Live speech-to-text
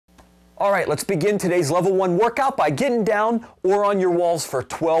All right, let's begin today's level 1 workout by getting down or on your walls for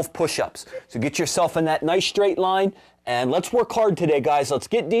 12 push-ups. So get yourself in that nice straight line and let's work hard today, guys. Let's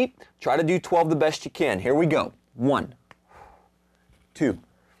get deep. Try to do 12 the best you can. Here we go. 1, 2,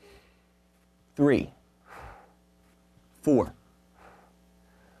 3, 4,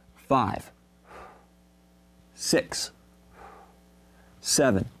 5, 6,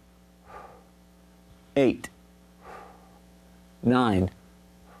 7, 8, 9,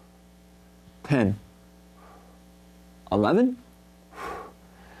 10, 11,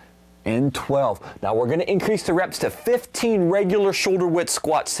 and 12. Now we're going to increase the reps to 15 regular shoulder width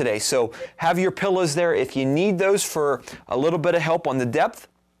squats today. So have your pillows there if you need those for a little bit of help on the depth.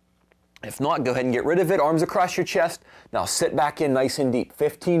 If not, go ahead and get rid of it. Arms across your chest. Now sit back in nice and deep.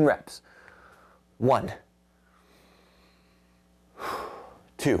 15 reps. 1,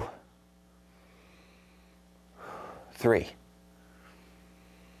 2, 3,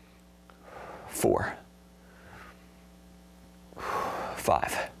 4,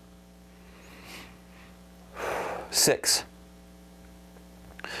 5, 6,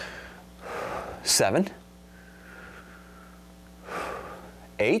 7,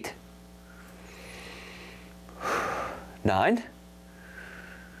 8, 9,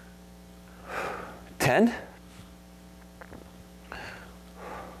 10,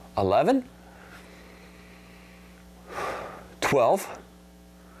 11, 12,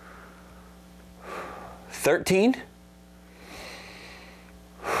 13,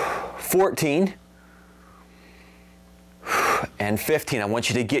 14, and 15. I want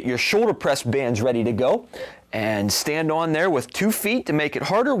you to get your shoulder press bands ready to go and stand on there with 2 feet to make it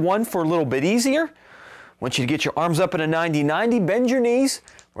harder, 1 for a little bit easier. I want you to get your arms up in a 90-90, bend your knees.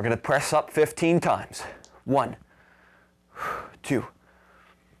 We're going to press up 15 times. 1, 2,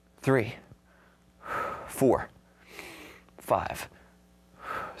 3, 4, 5,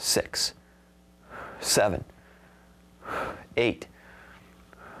 6, 7, 8,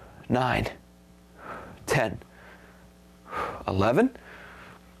 9, 10, 11,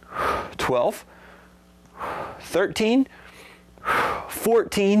 12, 13,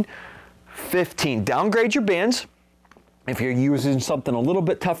 14, 15. Downgrade your bands. If you're using something a little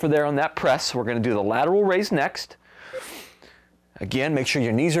bit tougher there on that press, we're going to do the lateral raise next. Again, make sure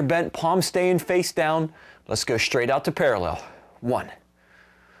your knees are bent, palms staying face down. Let's go straight out to parallel. 1,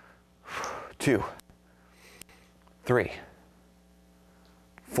 2, 3,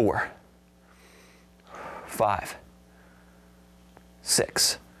 4, 5,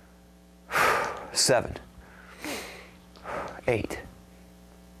 6, 7, 8,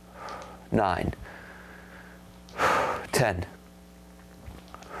 9, 10,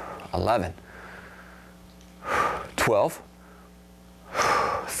 11, 12,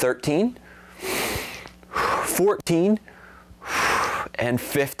 13, 14, and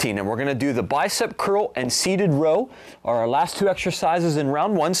 15. And we're going to do the bicep curl and seated row are our last 2 exercises in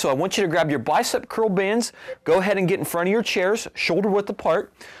round 1. So I want you to grab your bicep curl bands, go ahead and get in front of your chairs, shoulder width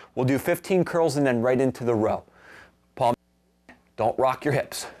apart. We'll do 15 curls and then right into the row. Palm, don't rock your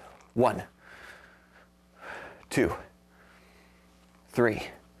hips. 1, 2, 3,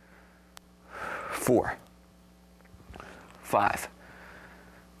 4, 5,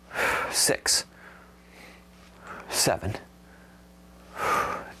 6, 7,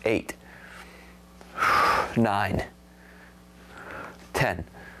 8, 9, 10,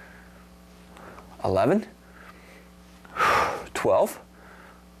 11, 12,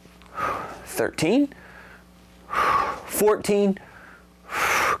 13, 14.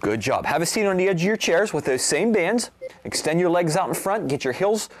 Good job. Have a seat on the edge of your chairs with those same bands. Extend your legs out in front. Get your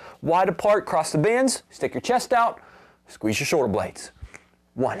heels wide apart. Cross the bands. Stick your chest out. Squeeze your shoulder blades.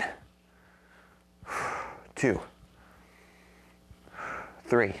 1, 2,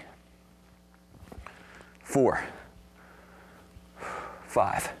 3, 4,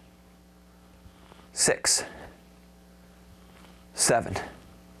 5, 6, 7,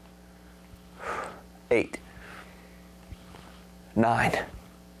 8, 9,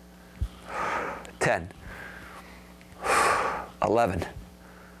 10, 11,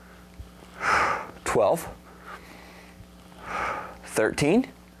 12, 13,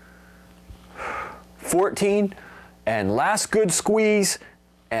 14, and last good squeeze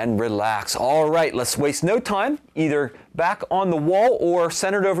and relax. All right, let's waste no time, either back on the wall or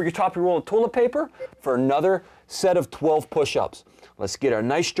centered over your top of your roll of toilet paper for another set of 12 push-ups. Let's get a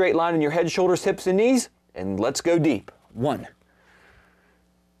nice straight line in your head, shoulders, hips, and knees, and let's go deep. 1,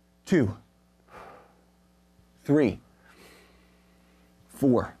 2, 3,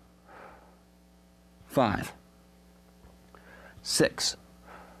 4, 5, 6,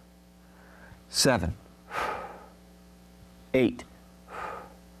 7, 8,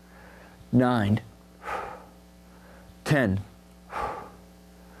 9, 10,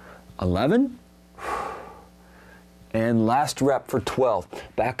 11, and last rep for 12.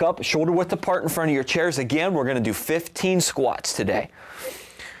 Back up, shoulder width apart in front of your chairs. Again, we're going to do 15 squats today.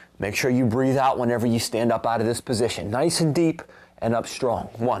 Make sure you breathe out whenever you stand up out of this position. Nice and deep and up strong.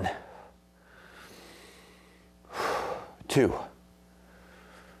 1, 2,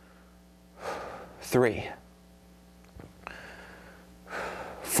 3,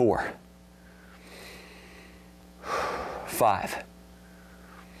 4, 5,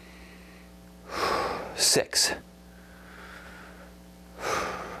 6,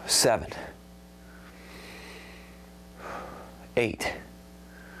 7, 8,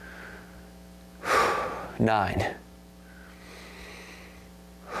 9,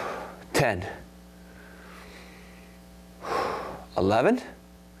 10, 11,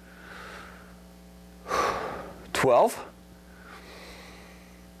 12,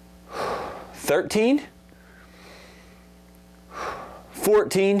 13,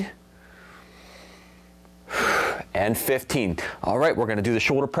 14, and 15. All right, we're going to do the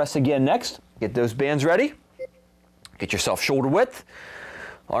shoulder press again next. Get those bands ready. Get yourself shoulder width.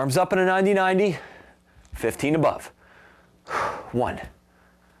 Arms up in a 90-90. 15 above. 1,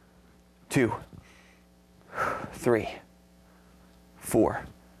 2, 3, 4,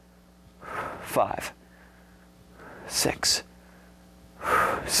 5, 6,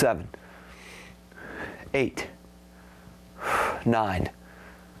 7, 8, 9,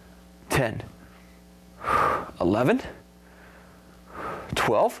 10, 11,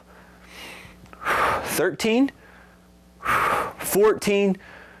 12, 13, 14,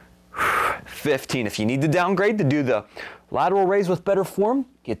 15. If you need to downgrade to do the lateral raise with better form,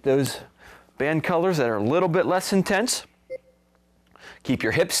 get those band colors that are a little bit less intense. Keep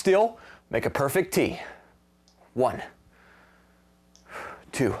your hips still. Make a perfect T. 1,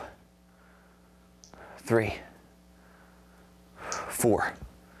 2, 3, 4,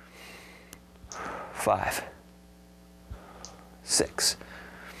 5, 6,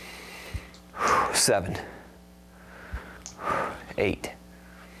 7, 8,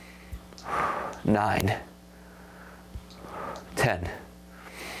 9, 10,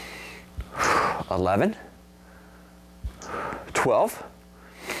 11, 12,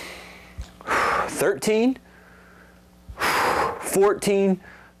 13, 14,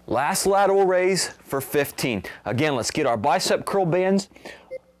 last lateral raise for 15. Again, let's get our bicep curl bands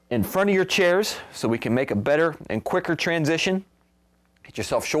in front of your chairs so we can make a better and quicker transition. Get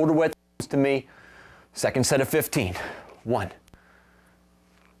yourself shoulder width to me. Second set of 15. 1,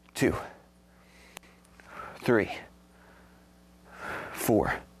 2, 3,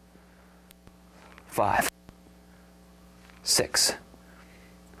 4, 5, 6,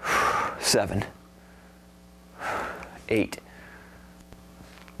 7, 8,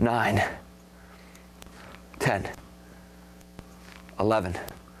 9, 10, 11,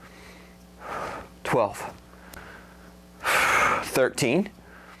 12, 13,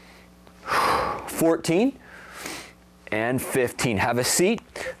 14, and 15. Have a seat,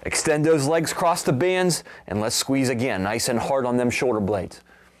 extend those legs across the bands, and let's squeeze again, nice and hard on them shoulder blades.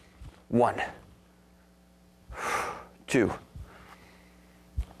 1, 2,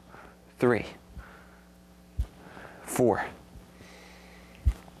 3, 4,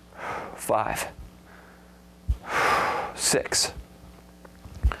 5, 6,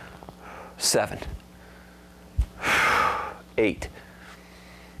 7, 8,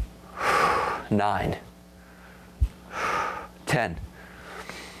 9, 10,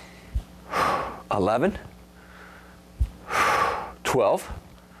 11, 12,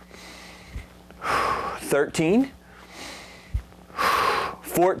 13,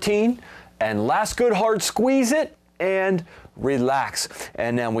 14, and last good hard squeeze it and relax.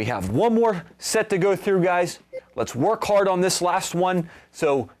 And then we have one more set to go through, guys. Let's work hard on this last one.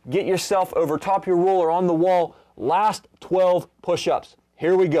 So get yourself over top your roller on the wall. Last 12 push-ups.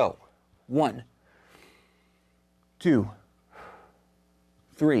 Here we go. 1, 2,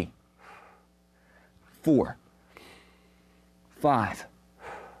 3, 4, 5,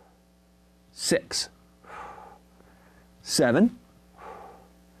 6, 7,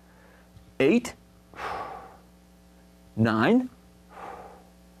 8, 9,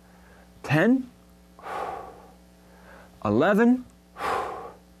 10, 11,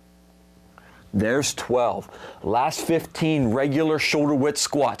 there's 12. Last 15 regular shoulder width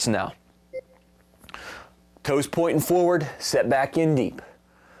squats now. Toes pointing forward, set back in deep.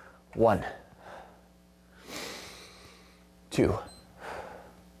 1, 2,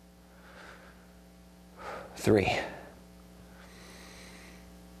 3,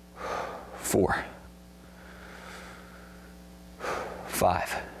 4,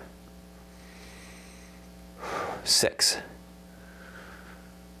 5, 6,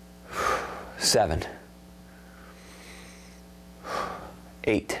 7,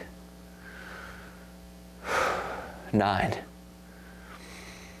 8, 9,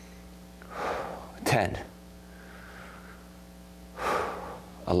 10,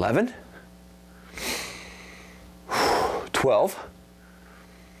 11, 12,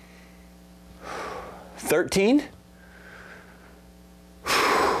 13,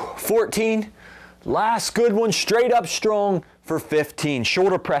 14, last good one, straight up strong for 15.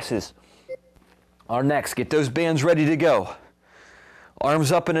 Shoulder presses are next. Get those bands ready to go.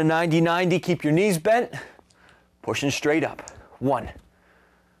 Arms up in a 90-90, keep your knees bent, pushing straight up. 1,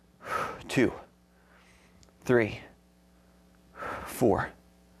 2, 3, 4,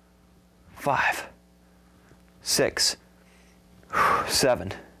 5, 6,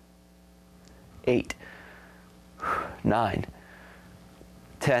 7, 8, 9,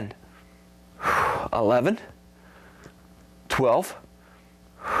 10, 11, 12,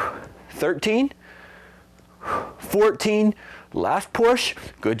 13, 14, last push.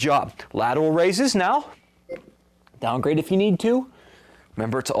 Good job. Lateral raises now. Downgrade if you need to.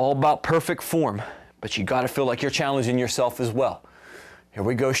 Remember, it's all about perfect form, but you got to feel like you're challenging yourself as well. Here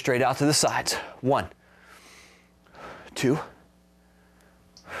we go, straight out to the sides. 1, 2,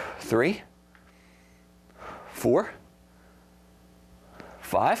 3, 4,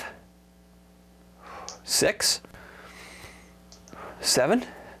 5, 6, 7,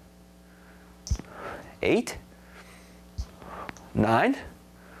 8, 9,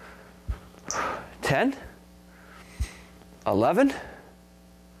 10, 11,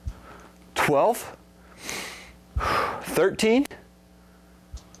 12, 13,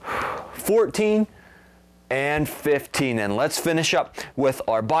 14, and 15. And let's finish up with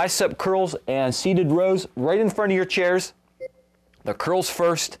our bicep curls and seated rows right in front of your chairs. The curls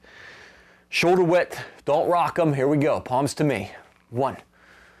first, shoulder width, don't rock them. Here we go, palms to me. 1,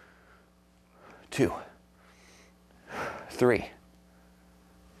 2, 3,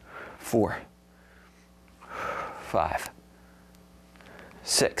 4, 5,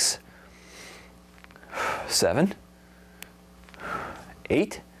 6, 7,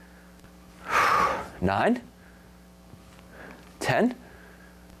 8, 9, 10,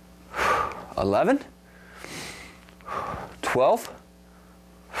 11, 12,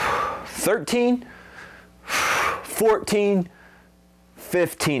 13, 14,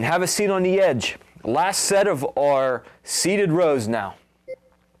 15. Have a seat on the edge. Last set of our seated rows now.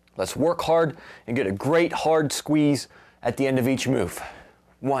 Let's work hard and get a great hard squeeze at the end of each move.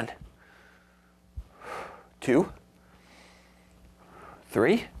 1, 2,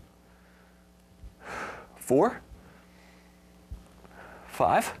 3, 4,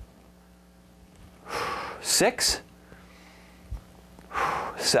 5, 6,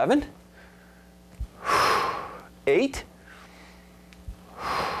 7, 8,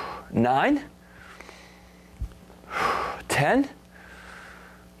 9, 10,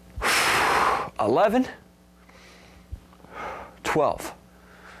 11, 12,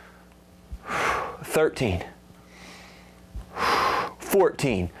 13,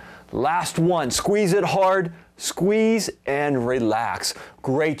 14. Last one. Squeeze it hard, squeeze and relax.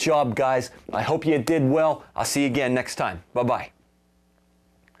 Great job, guys. I hope you did well. I'll see you again next time. Bye-bye.